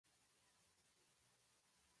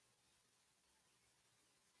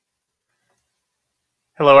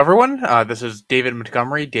Hello, everyone. This is David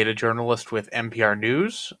Montgomery, data journalist with NPR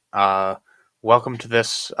News. Welcome to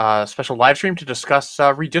this special live stream to discuss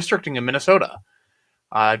redistricting in Minnesota.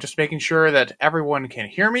 Just making sure that everyone can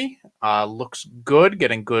hear me. Looks good,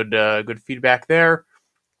 getting good feedback there.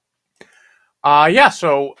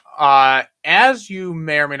 So as you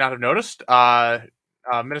may or may not have noticed,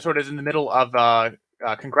 Minnesota is in the middle of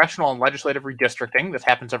congressional and legislative redistricting. This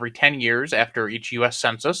happens every 10 years after each U.S.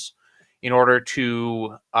 Census in order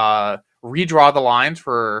to redraw the lines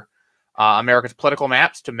for America's political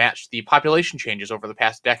maps to match the population changes over the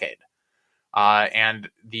past decade. And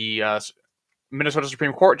the Minnesota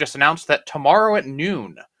Supreme Court just announced that tomorrow at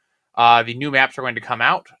noon, the new maps are going to come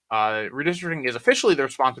out. Redistricting is officially the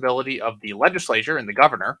responsibility of the legislature and the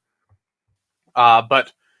governor,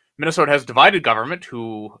 but Minnesota has divided government,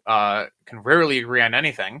 who can rarely agree on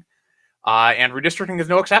anything, and redistricting is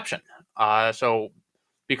no exception. So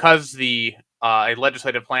because the a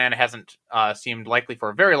legislative plan hasn't seemed likely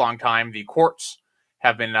for a very long time, the courts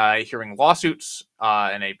have been hearing lawsuits,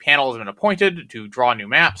 and a panel has been appointed to draw new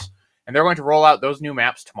maps, and they're going to roll out those new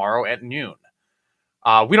maps tomorrow at noon.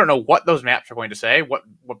 We don't know what those maps are going to say, what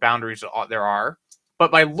boundaries there are, but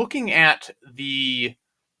by looking at the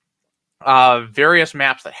various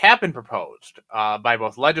maps that have been proposed by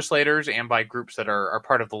both legislators and by groups that are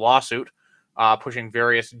part of the lawsuit, pushing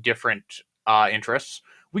various different interests,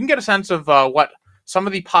 we can get a sense of what some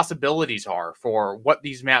of the possibilities are for what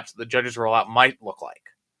these maps that the judges roll out might look like.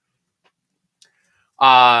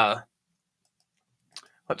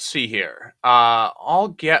 Let's see here.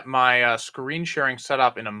 I'll get my screen sharing set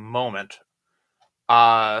up in a moment.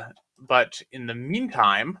 But in the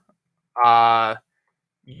meantime,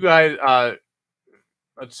 you guys,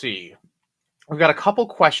 let's see. We've got a couple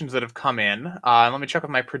questions that have come in. Let me check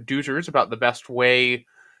with my producers about the best way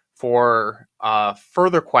for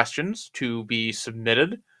further questions to be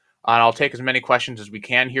submitted. And I'll take as many questions as we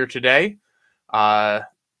can here today, and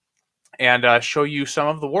show you some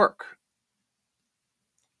of the work.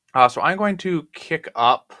 So I'm going to kick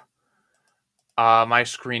up my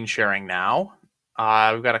screen sharing now.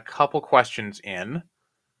 We've got a couple questions in.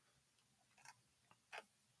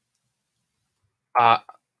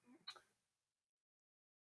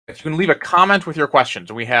 If you can leave a comment with your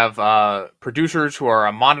questions, we have producers who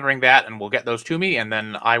are monitoring that and will get those to me, and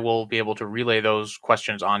then I will be able to relay those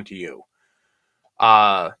questions on to you.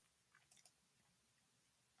 All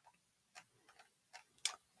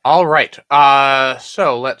right,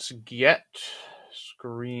 so let's get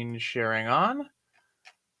screen sharing on.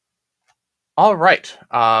 All right,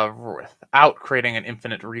 without creating an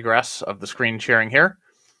infinite regress of the screen sharing here.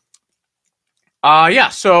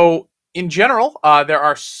 So in general, there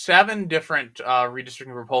are 7 different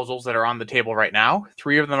redistricting proposals that are on the table right now.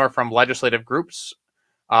 3 of them are from legislative groups,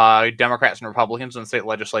 Democrats and Republicans in the state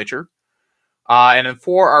legislature. And then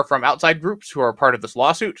 4 are from outside groups who are part of this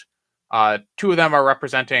lawsuit. 2 of them are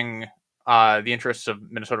representing the interests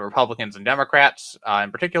of Minnesota Republicans and Democrats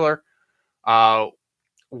in particular.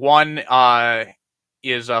 One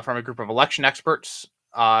is from a group of election experts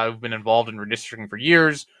who've been involved in redistricting for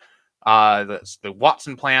years. The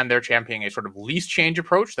Watson plan, they're championing a sort of least change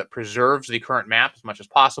approach that preserves the current map as much as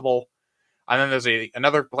possible. And then there's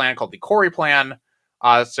another plan called the Corey plan.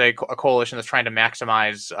 It's a coalition that's trying to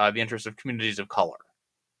maximize the interests of communities of color.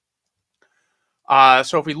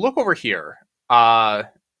 So if we look over here, you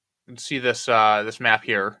can see this this map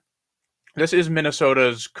here. This is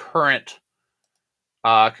Minnesota's current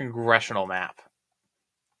congressional map.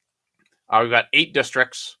 We've got 8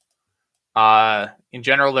 districts. In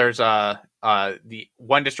general, there's the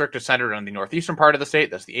one district is centered on the northeastern part of the state.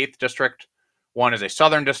 That's the 8th district. One is a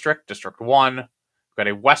southern district, District 1. We've got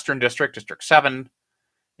a western district, District 7.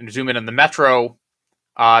 And to zoom in on the metro,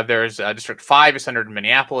 there's District 5 is centered in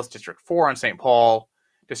Minneapolis, District 4 on St. Paul,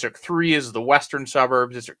 District 3 is the western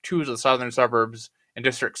suburbs, District 2 is the southern suburbs, and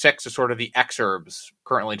District 6 is sort of the exurbs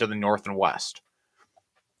currently to the north and west.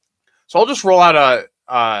 So I'll just roll out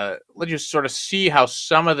let you sort of see how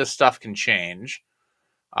some of this stuff can change.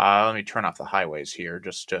 Let me turn off the highways here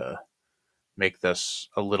just to make this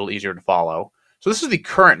a little easier to follow. So this is the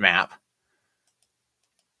current map.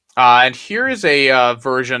 And here is a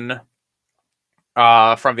version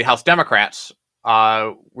from the House Democrats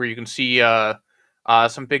where you can see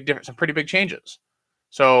some pretty big changes.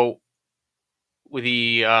 So with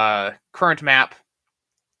the current map,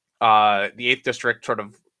 the 8th district sort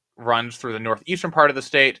of runs through the northeastern part of the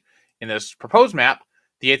state. In this proposed map,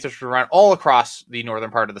 the 8th district would run all across the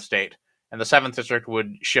northern part of the state, and the 7th district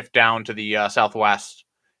would shift down to the southwest,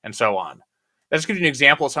 and so on. That just gives you an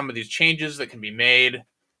example of some of these changes that can be made.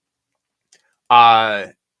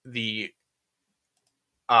 The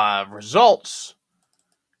results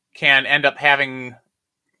can end up having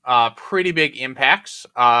pretty big impacts,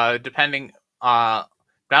 depending not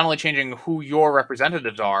only changing who your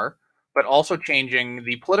representatives are, but also changing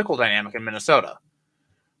the political dynamic in Minnesota.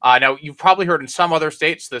 Now, you've probably heard in some other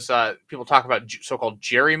states this people talk about so-called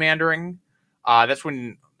gerrymandering. That's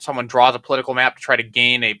when someone draws a political map to try to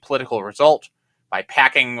gain a political result by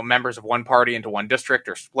packing members of one party into one district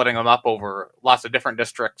or splitting them up over lots of different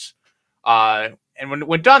districts. And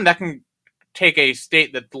when done, that can take a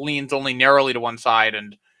state that leans only narrowly to one side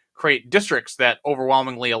and create districts that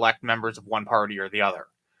overwhelmingly elect members of one party or the other.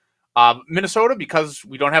 Minnesota, because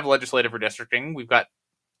we don't have legislative redistricting, we've got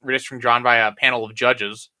redistricting drawn by a panel of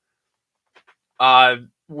judges.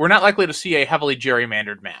 We're not likely to see a heavily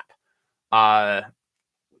gerrymandered map.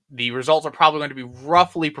 The results are probably going to be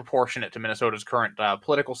roughly proportionate to Minnesota's current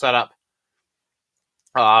political setup.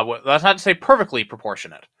 That's not to say perfectly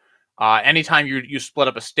proportionate. Anytime you split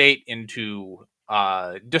up a state into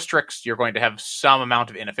districts, you're going to have some amount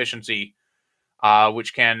of inefficiency,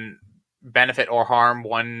 which can benefit or harm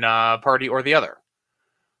one party or the other.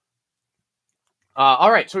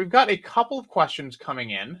 All right, so we've got a couple of questions coming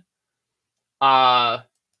in. So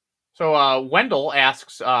Wendell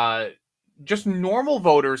asks, just normal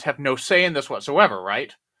voters have no say in this whatsoever,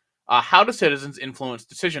 right? How do citizens influence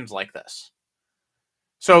decisions like this?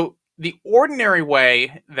 So the ordinary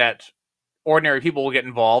way that ordinary people will get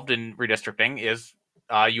involved in redistricting is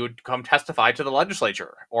you would come testify to the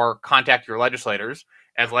legislature or contact your legislators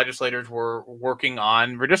as legislators were working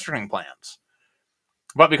on redistricting plans.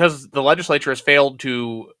 But because the legislature has failed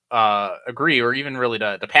to agree or even really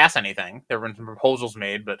to pass anything, there have been some proposals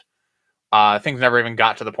made, but things never even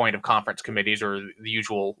got to the point of conference committees or the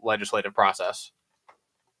usual legislative process.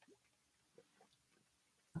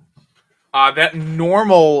 That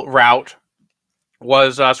normal route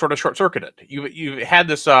was sort of short-circuited. You had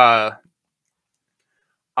this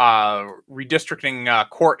redistricting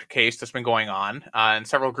court case that's been going on, and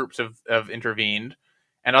several groups have intervened,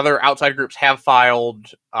 and other outside groups have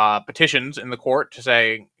filed petitions in the court to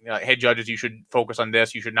say, hey, judges, you should focus on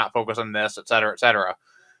this, you should not focus on this, et cetera, et cetera.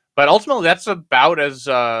 But ultimately, that's about as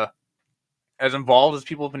involved as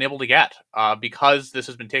people have been able to get, because this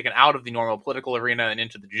has been taken out of the normal political arena and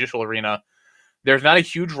into the judicial arena. There's not a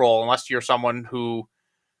huge role unless you're someone who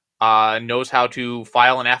knows how to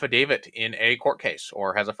file an affidavit in a court case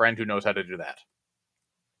or has a friend who knows how to do that.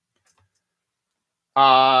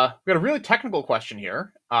 We've got a really technical question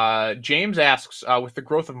here. James asks, with the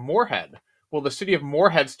growth of Moorhead, will the city of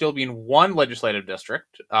Moorhead still be in one legislative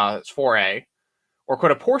district, it's 4A, or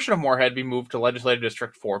could a portion of Moorhead be moved to legislative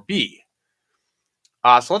district 4B?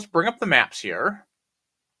 So let's bring up the maps here.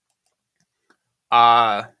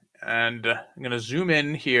 And I'm going to zoom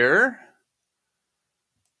in here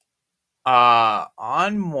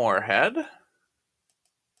on Moorhead.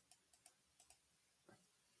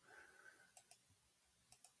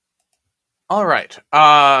 All right.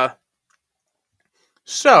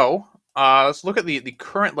 So let's look at the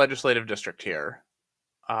current legislative district here.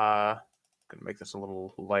 I'm going to make this a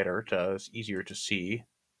little lighter so it's easier to see.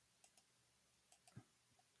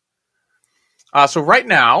 So right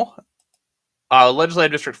now,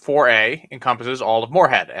 legislative district 4A encompasses all of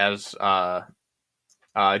Moorhead, as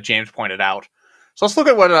James pointed out. So let's look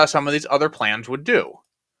at what some of these other plans would do.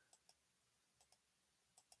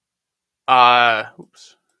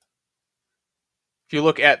 Oops. If you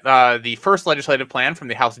look at the first legislative plan from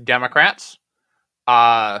the House Democrats,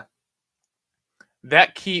 that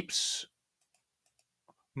keeps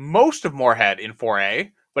most of Moorhead in 4A,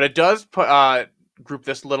 but it does put, group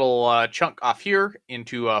this little chunk off here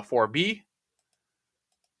into 4B.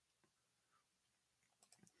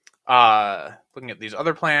 Looking at these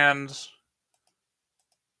other plans,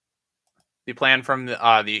 the plan from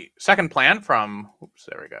the second plan from, oops,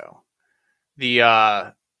 there we go.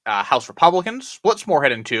 The House Republicans splits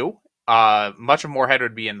Moorhead in two. Much of Moorhead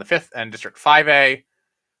would be in the 5th and District 5A,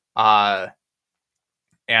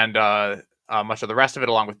 and much of the rest of it,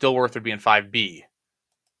 along with Dilworth, would be in 5B.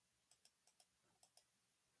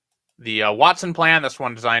 The Watson plan, this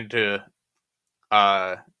one designed to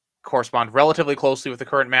correspond relatively closely with the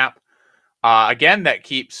current map. Again, that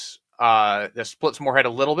keeps that splits Moorhead a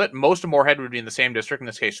little bit. Most of Moorhead would be in the same district. In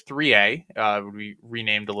this case, 3A would be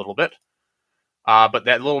renamed a little bit. But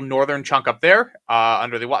that little northern chunk up there,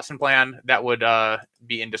 under the Watson plan, that would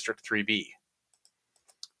be in District 3B.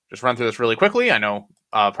 Just run through this really quickly. I know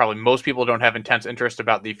probably most people don't have intense interest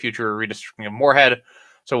about the future redistricting of Moorhead,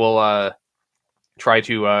 so we'll try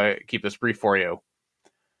to keep this brief for you.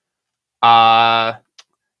 The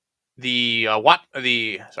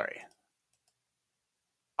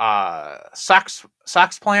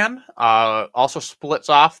Sax plan also splits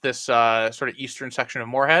off this sort of eastern section of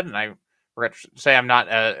Moorhead, and I forgot to say I'm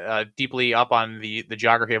not deeply up on the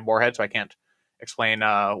geography of Moorhead, so I can't explain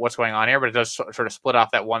what's going on here, but it does sort of split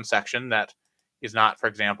off that one section that is not, for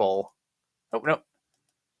example, no,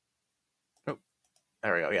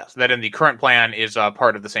 there we go, yes, that in the current plan is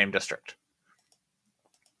part of the same district.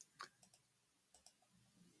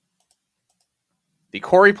 The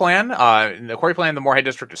Corey plan, the Moorhead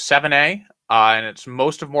district is 7A, and it's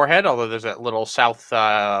most of Moorhead, although there's a little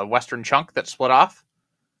southwestern chunk that's split off.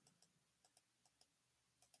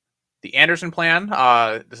 The Anderson plan,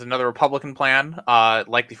 this is another Republican plan,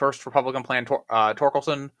 like the first Republican plan,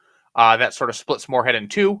 Torkelson, that sort of splits Moorhead in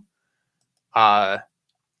two,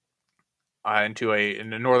 into a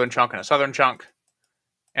northern chunk and a southern chunk.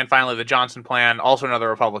 And finally, the Johnson plan, also another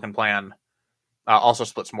Republican plan, also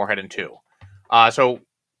splits Moorhead in two. Why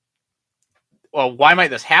might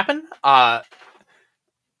this happen?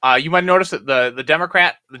 You might notice that the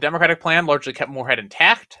Democratic plan largely kept Moorhead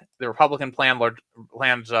intact. The Republican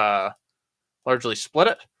plans largely split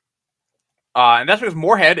it, and that's because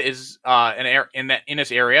Moorhead is in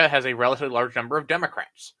this area has a relatively large number of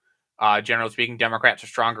Democrats. Generally speaking, Democrats are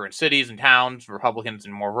stronger in cities and towns, Republicans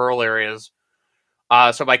in more rural areas.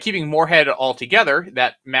 So by keeping Moorhead all together,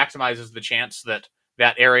 that maximizes the chance that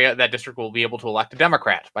that district will be able to elect a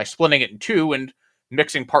Democrat. By splitting it in two and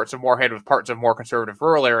mixing parts of Moorhead with parts of more conservative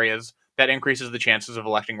rural areas, that increases the chances of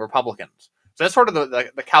electing Republicans. So that's sort of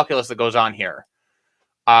the calculus that goes on here.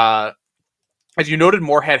 As you noted,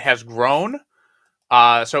 Moorhead has grown.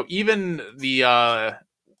 So even the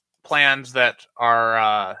plans that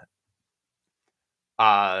are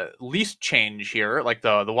least change here, like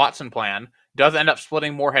the Watson plan, does end up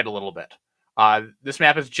splitting Moorhead a little bit. This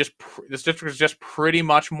district is just pretty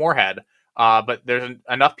much Moorhead, but there's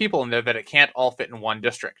enough people in there that it can't all fit in one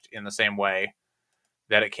district in the same way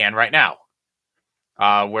that it can right now,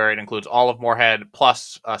 where it includes all of Moorhead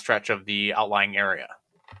plus a stretch of the outlying area.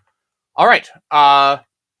 All right.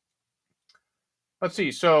 Let's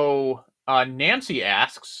see. So Nancy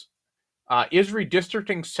asks, is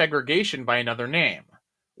redistricting segregation by another name?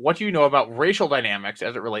 What do you know about racial dynamics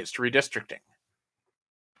as it relates to redistricting?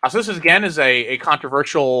 So this again is a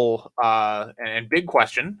controversial and big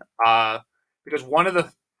question, because one of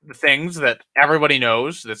the things that everybody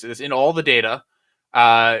knows that's in all the data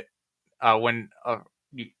when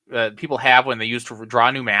people have when they use to draw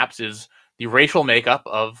new maps is the racial makeup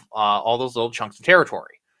of all those little chunks of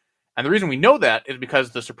territory. And the reason we know that is because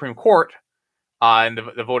the Supreme Court and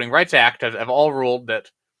the Voting Rights Act have all ruled that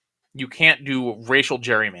you can't do racial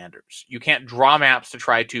gerrymanders. You can't draw maps to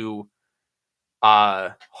try to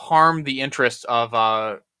harm the interests of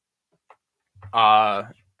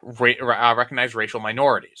recognized racial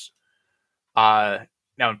minorities. Now,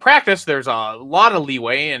 in practice, there's a lot of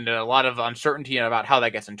leeway and a lot of uncertainty about how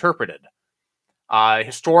that gets interpreted.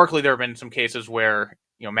 Historically, there have been some cases where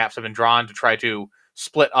maps have been drawn to try to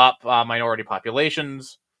split up minority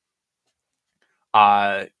populations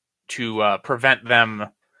to prevent them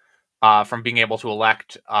from being able to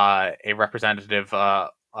elect a representative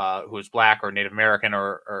who is Black or Native American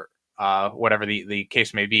or whatever the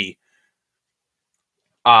case may be.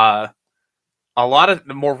 A lot of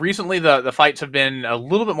more recently, the fights have been a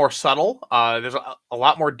little bit more subtle. There's a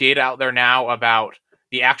lot more data out there now about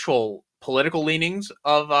the actual political leanings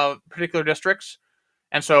of particular districts,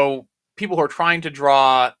 and so people who are trying to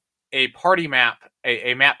draw a party map,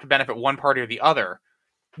 a map to benefit one party or the other,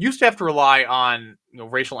 used to have to rely on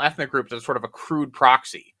racial and ethnic groups as sort of a crude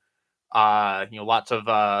proxy. Lots of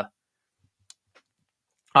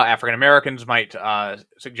African Americans might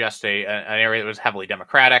suggest an area that was heavily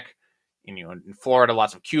Democratic. In Florida,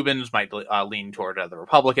 lots of Cubans might lean toward the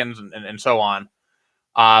Republicans and so on.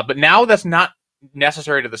 But now that's not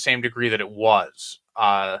necessary to the same degree that it was.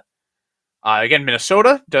 Again,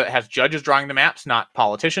 Minnesota has judges drawing the maps, not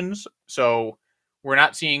politicians. So we're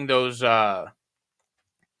not seeing those rather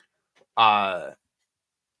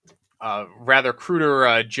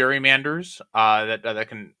cruder gerrymanders that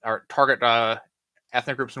can target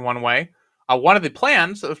ethnic groups in one way. One of the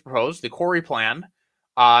plans that was proposed, the Corey plan,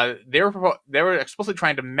 they were explicitly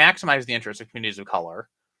trying to maximize the interests of communities of color,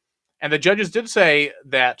 and the judges did say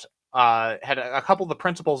that had a couple of the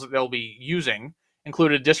principles that they'll be using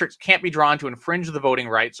included districts can't be drawn to infringe the voting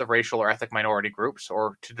rights of racial or ethnic minority groups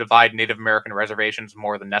or to divide Native American reservations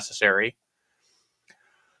more than necessary.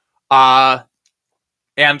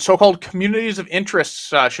 And so-called communities of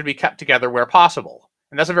interests should be kept together where possible.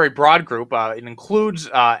 And that's a very broad group. It includes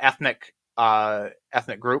ethnic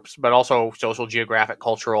groups, but also social, geographic,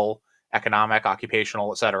 cultural, economic,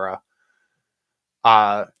 occupational, etc.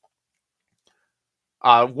 Uh,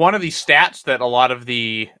 One of the stats that a lot of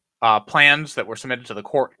the plans that were submitted to the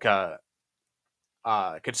court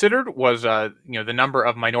considered was the number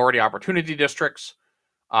of minority opportunity districts.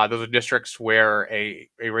 Those are districts where a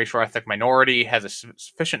racial or ethnic minority has a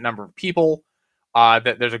sufficient number of people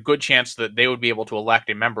that there's a good chance that they would be able to elect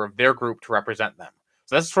a member of their group to represent them.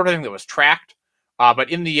 So that's the sort of thing that was tracked. But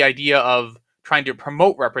in the idea of trying to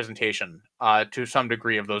promote representation to some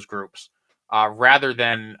degree of those groups, rather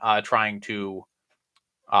than trying to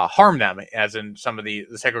harm them, as in some of the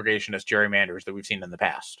segregationist gerrymanders that we've seen in the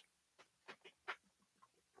past.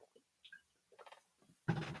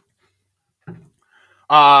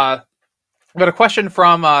 Got a question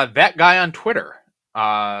from that guy on Twitter,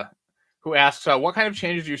 who asks, what kind of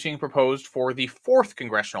changes are you seeing proposed for the 4th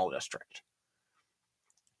congressional district?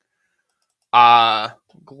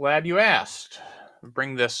 Glad you asked.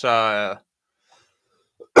 Bring this, sorry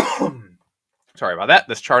about that,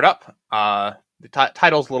 this chart up. The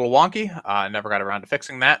title's a little wonky. Never got around to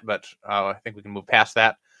fixing that, but I think we can move past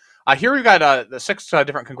that. Here we've got the 6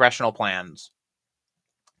 different congressional plans.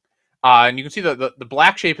 And you can see the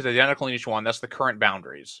black shape is identical in each one. That's the current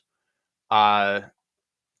boundaries. And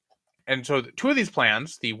so 2 of these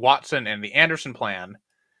plans, the Watson and the Anderson plan,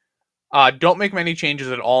 don't make many changes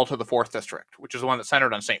at all to the 4th district, which is the one that's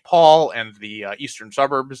centered on St. Paul and the eastern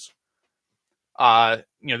suburbs.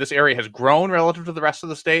 This area has grown relative to the rest of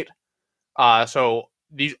the state. So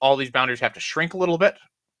all these boundaries have to shrink a little bit.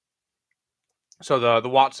 So the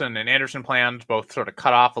Watson and Anderson plans both sort of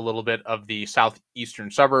cut off a little bit of the southeastern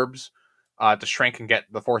suburbs to shrink and get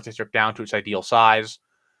the 4th district down to its ideal size.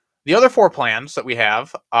 The other 4 plans that we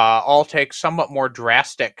have all take somewhat more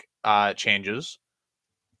drastic changes.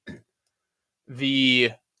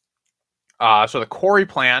 The Corey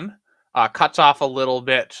plan cuts off a little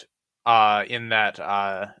bit in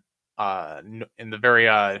that in the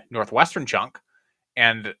very northwestern chunk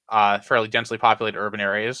and fairly densely populated urban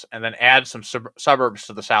areas, and then adds some suburbs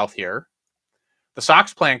to the south here. The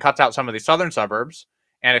Sox plan cuts out some of the southern suburbs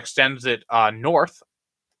and extends it north.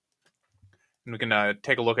 And we can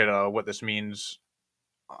take a look at what this means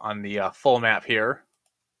on the full map here.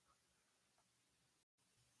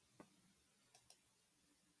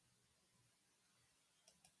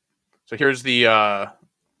 So here's the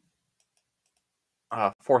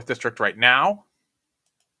 4th district right now.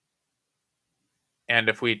 And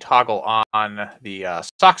if we toggle on the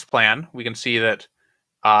Sox plan, we can see that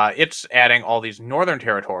it's adding all these northern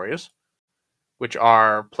territories, which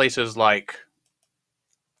are places like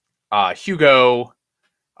Hugo,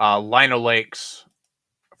 Lino Lakes,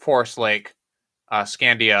 Forest Lake,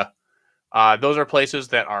 Scandia. Those are places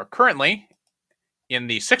that are currently in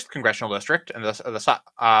the 6th congressional district, and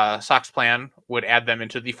the Sox plan would add them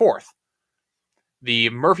into the 4th. The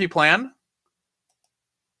Murphy plan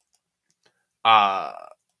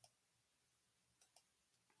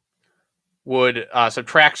would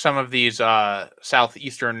subtract some of these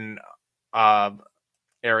southeastern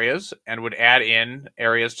areas and would add in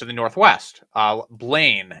areas to the northwest.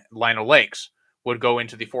 Blaine, Lino Lakes would go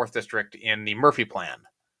into the 4th district in the Murphy plan.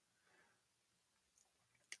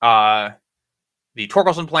 The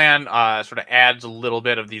Torkelson plan sort of adds a little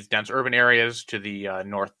bit of these dense urban areas to the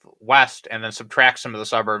northwest and then subtracts some of the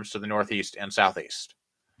suburbs to the northeast and southeast.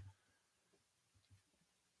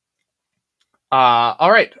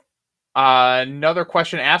 All right. Another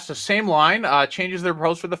question asked, the same line, changes that are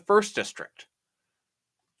proposed for the 1st district.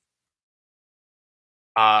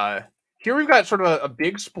 Here we've got sort of a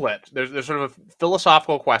big split. There's sort of a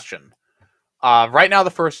philosophical question. Right now,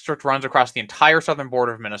 the 1st district runs across the entire southern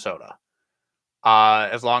border of Minnesota,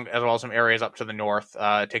 as well as some areas up to the north,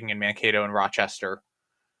 taking in Mankato and Rochester.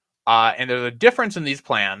 And there's a difference in these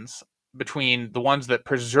plans between the ones that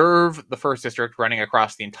preserve the 1st district running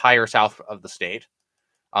across the entire south of the state.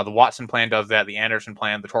 The Watson plan does that, the Anderson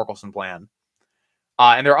plan, the Torkelson plan.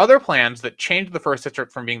 And there are other plans that change the 1st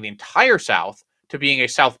district from being the entire south to being a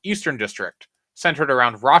southeastern district centered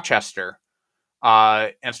around Rochester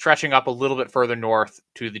and stretching up a little bit further north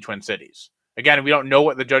to the Twin Cities. Again, we don't know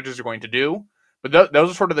what the judges are going to do, but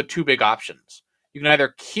those are sort of the 2 big options. You can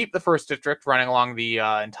either keep the 1st district running along the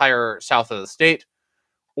entire south of the state,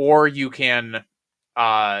 or you can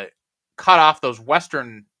cut off those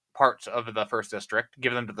western parts of the 1st district,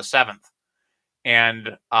 give them to the 7th,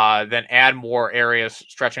 and then add more areas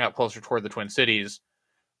stretching up closer toward the Twin Cities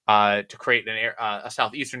to create a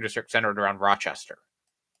southeastern district centered around Rochester.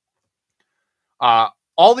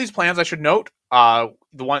 All these plans, I should note,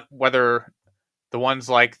 whether the ones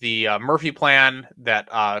like the Murphy plan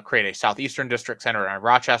that create a southeastern district centered around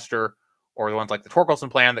Rochester, or the ones like the Torkelson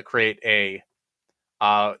plan that create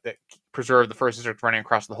that preserve the first district running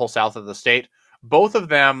across the whole south of the state. Both of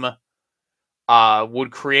them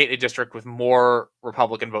would create a district with more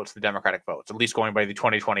Republican votes than Democratic votes, at least going by the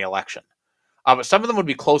 2020 election. But some of them would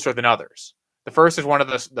be closer than others. The first is one of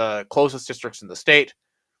the closest districts in the state.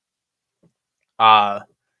 The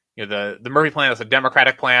Murphy plan is a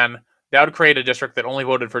Democratic plan. That would create a district that only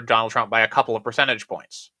voted for Donald Trump by a couple of percentage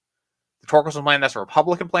points. The Torkelson plan, that's a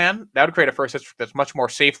Republican plan. That would create a first district that's much more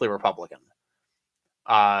safely Republican.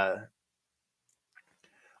 So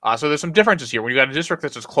there's some differences here. When you got a district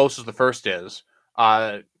that's as close as the first is,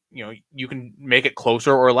 you can make it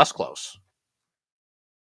closer or less close.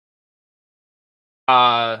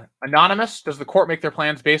 Anonymous, does the court make their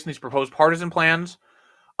plans based on these proposed partisan plans?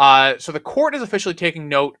 So the court is officially taking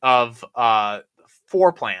note of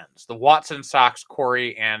 4 plans: the Watson, Sox,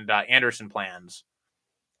 Corey, and Anderson plans,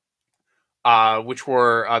 which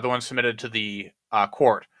were the ones submitted to the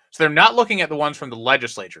court. So they're not looking at the ones from the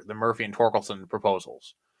legislature, the Murphy and Torkelson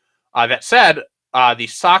proposals. That said, the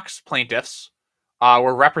Sox plaintiffs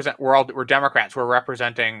were Democrats who were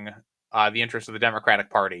representing the interests of the Democratic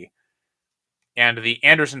Party, and the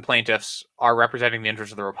Anderson plaintiffs are representing the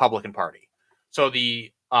interests of the Republican Party. So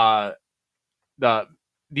these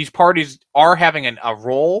parties are having a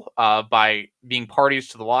role by being parties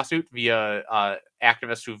to the lawsuit via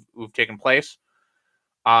activists who've taken place.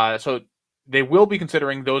 So they will be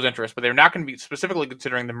considering those interests, but they're not going to be specifically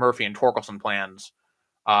considering the Murphy and Torkelson plans,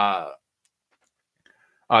 or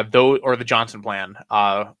the Johnson plan,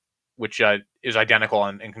 which is identical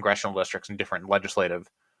in congressional districts and different in legislative.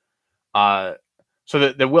 So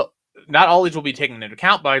that there will not all these will be taken into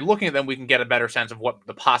account, but by looking at them, we can get a better sense of what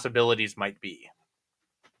the possibilities might be.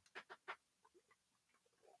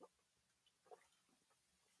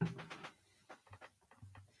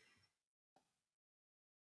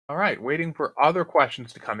 All right, waiting for other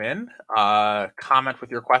questions to come in. Comment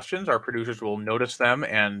with your questions. Our producers will notice them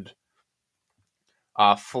and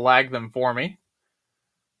flag them for me.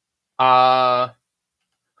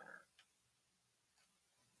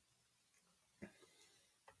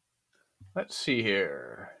 Let's see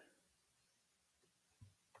here.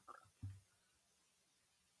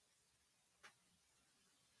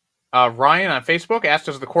 Ryan on Facebook asked,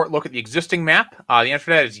 does the court look at the existing map? The answer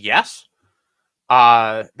to that is yes.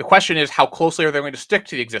 The question is, how closely are they going to stick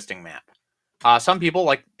to the existing map? Some people,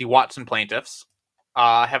 like the Watson plaintiffs,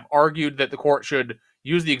 have argued that the court should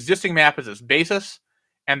use the existing map as its basis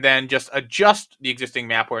and then just adjust the existing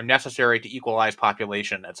map where necessary to equalize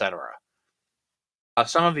population, etc.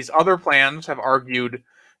 Some of these other plans have argued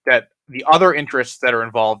that the other interests that are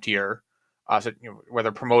involved here,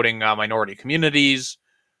 whether promoting minority communities,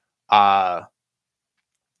 or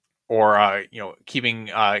keeping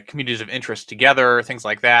communities of interest together, things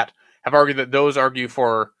like that, have argued that those argue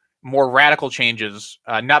for more radical changes,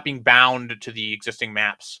 not being bound to the existing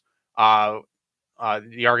maps. The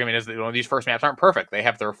argument is that these first maps aren't perfect; they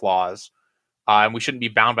have their flaws, and we shouldn't be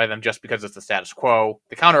bound by them just because it's the status quo.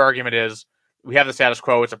 The counter argument is we have the status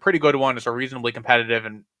quo; it's a pretty good one. It's a reasonably competitive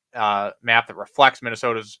and map that reflects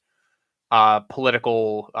Minnesota's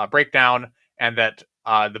political breakdown, and that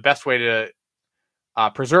the best way to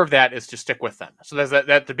preserve that is to stick with them. So there's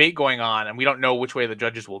that debate going on, and we don't know which way the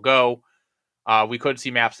judges will go. We could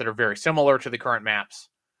see maps that are very similar to the current maps,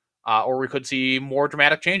 or we could see more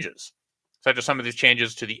dramatic changes, such as some of these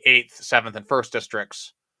changes to the 8th, 7th, and 1st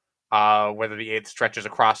districts, whether the 8th stretches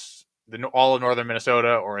across all of northern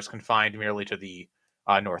Minnesota or is confined merely to the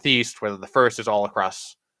northeast, whether the 1st is all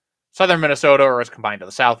across southern Minnesota or is combined to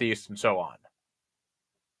the southeast, and so on.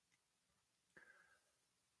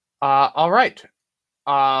 All right.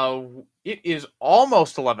 It is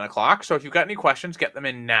almost 11 o'clock, so if you've got any questions, get them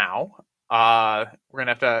in now. We're going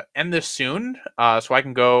to have to end this soon, so I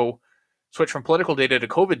can go switch from political data to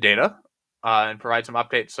COVID data and provide some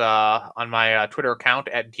updates on my Twitter account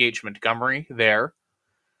at DH Montgomery there.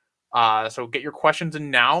 So get your questions in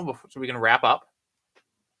now so we can wrap up.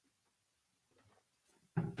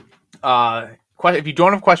 If you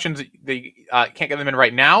don't have questions, they can't get them in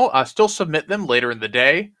right now, still submit them later in the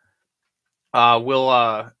day.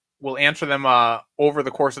 We'll answer them over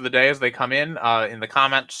the course of the day as they come in the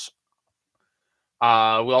comments.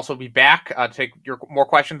 We'll also be back to take more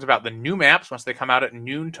questions about the new maps once they come out at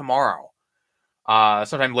noon tomorrow.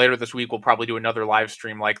 Sometime later this week, we'll probably do another live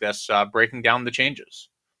stream like this, breaking down the changes.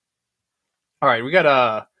 All right, we got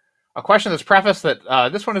a question that's prefaced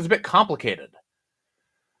that this one is a bit complicated.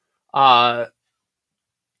 So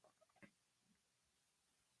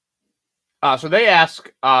they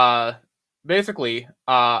ask, basically,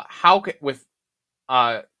 how with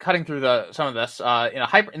cutting through some of this,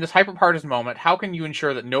 in this hyper-partisan moment, how can you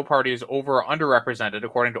ensure that no party is over or underrepresented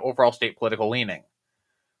according to overall state political leaning?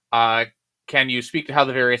 Can you speak to how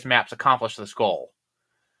the various maps accomplish this goal?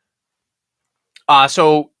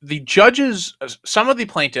 So the judges, some of the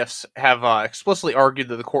plaintiffs have explicitly argued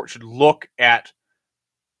that the court should look at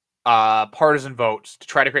partisan votes to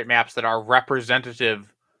try to create maps that are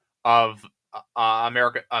representative of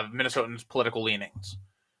Minnesotans' political leanings.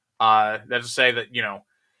 That's to say that,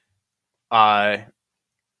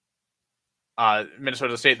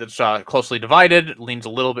 Minnesota is a state that's closely divided, leans a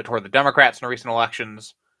little bit toward the Democrats in recent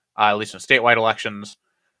elections, at least in statewide elections.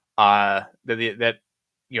 And if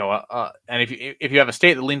you have a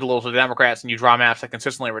state that leans a little to the Democrats and you draw maps that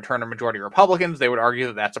consistently return a majority of Republicans, they would argue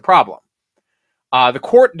that that's a problem. The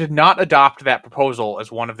court did not adopt that proposal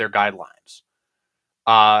as one of their guidelines.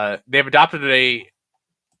 They've adopted a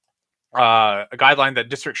guideline that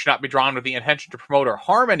districts should not be drawn with the intention to promote or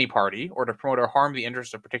harm any party or to promote or harm the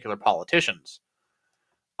interests of particular politicians.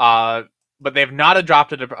 But they have not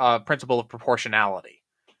adopted a principle of proportionality.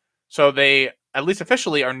 So they, at least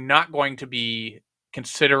officially, are not going to be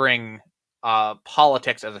considering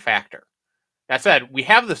politics as a factor. That said, we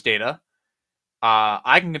have this data.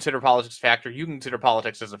 I can consider politics a factor. You can consider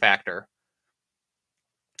politics as a factor.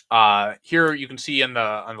 Here you can see on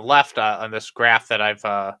the left on this graph that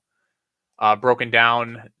I've broken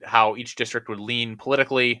down how each district would lean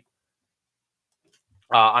politically.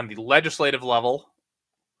 On the legislative level,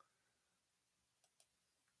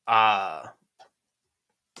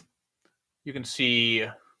 you can see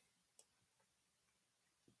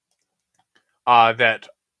that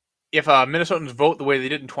if Minnesotans vote the way they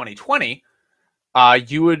did in 2020,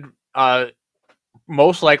 you would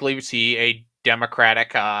most likely see a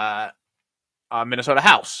Democratic Minnesota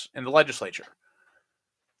House in the legislature.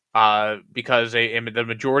 Because the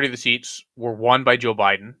majority of the seats were won by Joe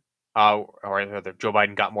Biden, or rather, Joe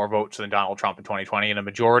Biden got more votes than Donald Trump in 2020, and a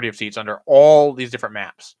majority of seats under all these different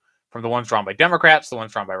maps, from the ones drawn by Democrats, the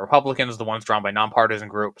ones drawn by Republicans, the ones drawn by nonpartisan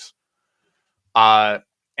groups.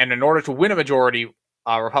 And in order to win a majority,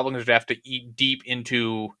 Republicans would have to eat deep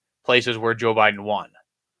into places where Joe Biden won.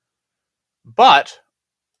 But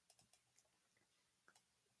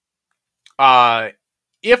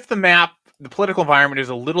if the political environment is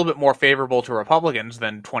a little bit more favorable to Republicans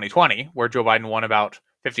than 2020, where Joe Biden won about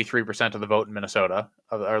 53% of the vote in Minnesota,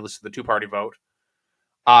 or at least the two-party vote,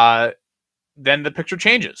 then the picture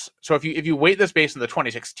changes. So if you weight this based on the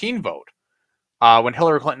 2016 vote, when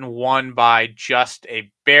Hillary Clinton won by just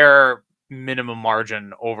a bare minimum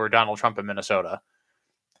margin over Donald Trump in Minnesota,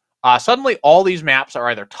 suddenly all these maps are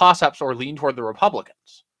either toss-ups or lean toward the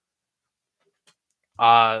Republicans.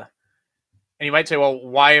 And you might say, well,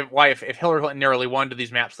 why if Hillary Clinton narrowly won, do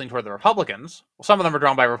these maps lean toward the Republicans? Well, some of them are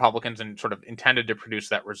drawn by Republicans and sort of intended to produce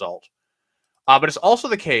that result. But it's also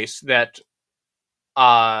the case that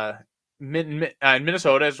in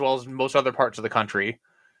Minnesota, as well as most other parts of the country,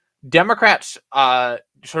 Democrats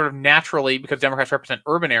sort of naturally, because Democrats represent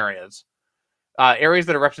urban areas, areas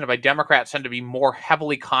that are represented by Democrats tend to be more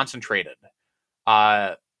heavily concentrated.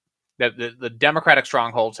 The Democratic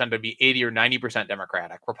strongholds tend to be 80 or 90%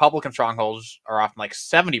 Democratic. Republican strongholds are often like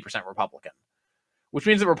 70% Republican, which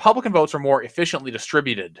means that Republican votes are more efficiently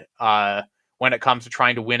distributed when it comes to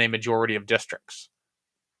trying to win a majority of districts.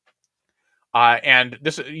 And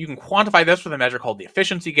this, you can quantify this with a measure called the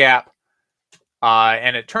efficiency gap.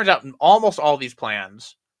 And it turns out in almost all these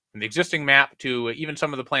plans, from the existing map to even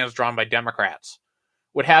some of the plans drawn by Democrats,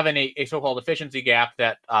 would have a so-called efficiency gap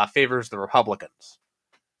that favors the Republicans.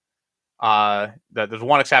 There's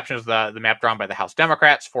one exception, is the map drawn by the House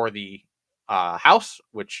Democrats for the House,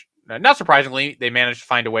 which, not surprisingly, they managed to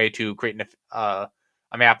find a way to create a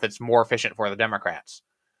map that's more efficient for the Democrats.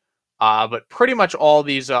 But pretty much all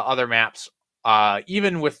these other maps,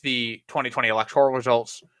 even with the 2020 electoral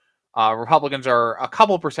results, Republicans are a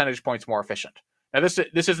couple percentage points more efficient. Now, this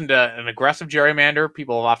isn't an aggressive gerrymander.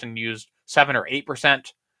 People have often used 7 or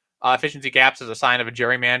 8% efficiency gaps as a sign of a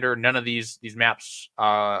gerrymander. None of these maps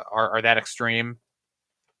are that extreme.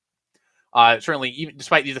 Certainly, even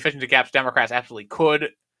despite these efficiency gaps, Democrats absolutely could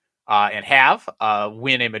and have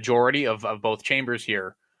win a majority of both chambers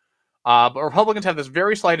here. But Republicans have this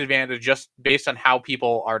very slight advantage just based on how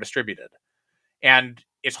people are distributed. And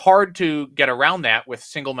it's hard to get around that with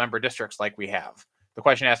single-member districts like we have. The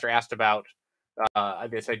question asked about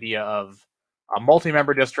this idea of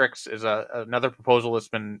multi-member districts is another proposal that's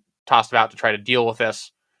been tossed about to try to deal with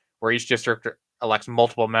this, where each district elects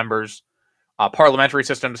multiple members. Parliamentary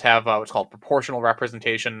systems have what's called proportional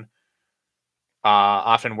representation,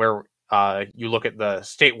 often where You look at the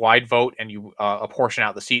statewide vote and you apportion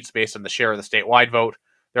out the seats based on the share of the statewide vote.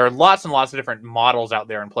 There are lots and lots of different models out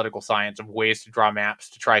there in political science of ways to draw maps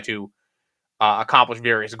to try to accomplish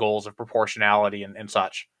various goals of proportionality and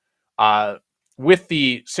such. With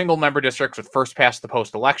the single member districts with first past the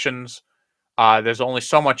post elections, there's only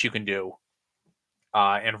so much you can do.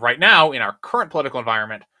 And right now, in our current political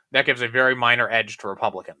environment, that gives a very minor edge to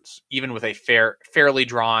Republicans, even with a fairly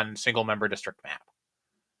drawn single member district map.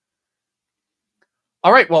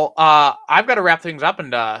 All right, well, I've got to wrap things up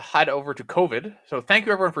and head over to COVID. So thank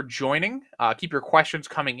you, everyone, for joining. Keep your questions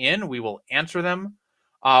coming in. We will answer them.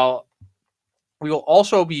 We will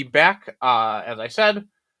also be back, as I said,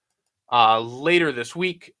 later this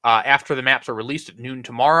week after the maps are released at noon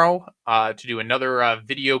tomorrow to do another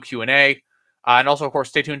video Q&A. And also, of course,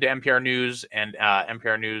 stay tuned to NPR News and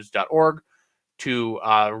nprnews.org to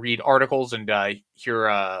read articles and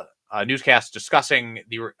hear newscasts discussing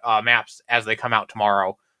the maps as they come out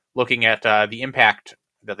tomorrow, looking at the impact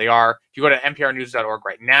that they are. If you go to nprnews.org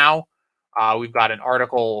right now, we've got an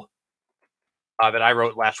article that I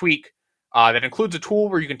wrote last week that includes a tool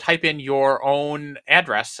where you can type in your own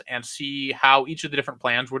address and see how each of the different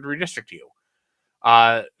plans would redistrict you.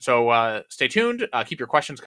 So stay tuned. Keep your questions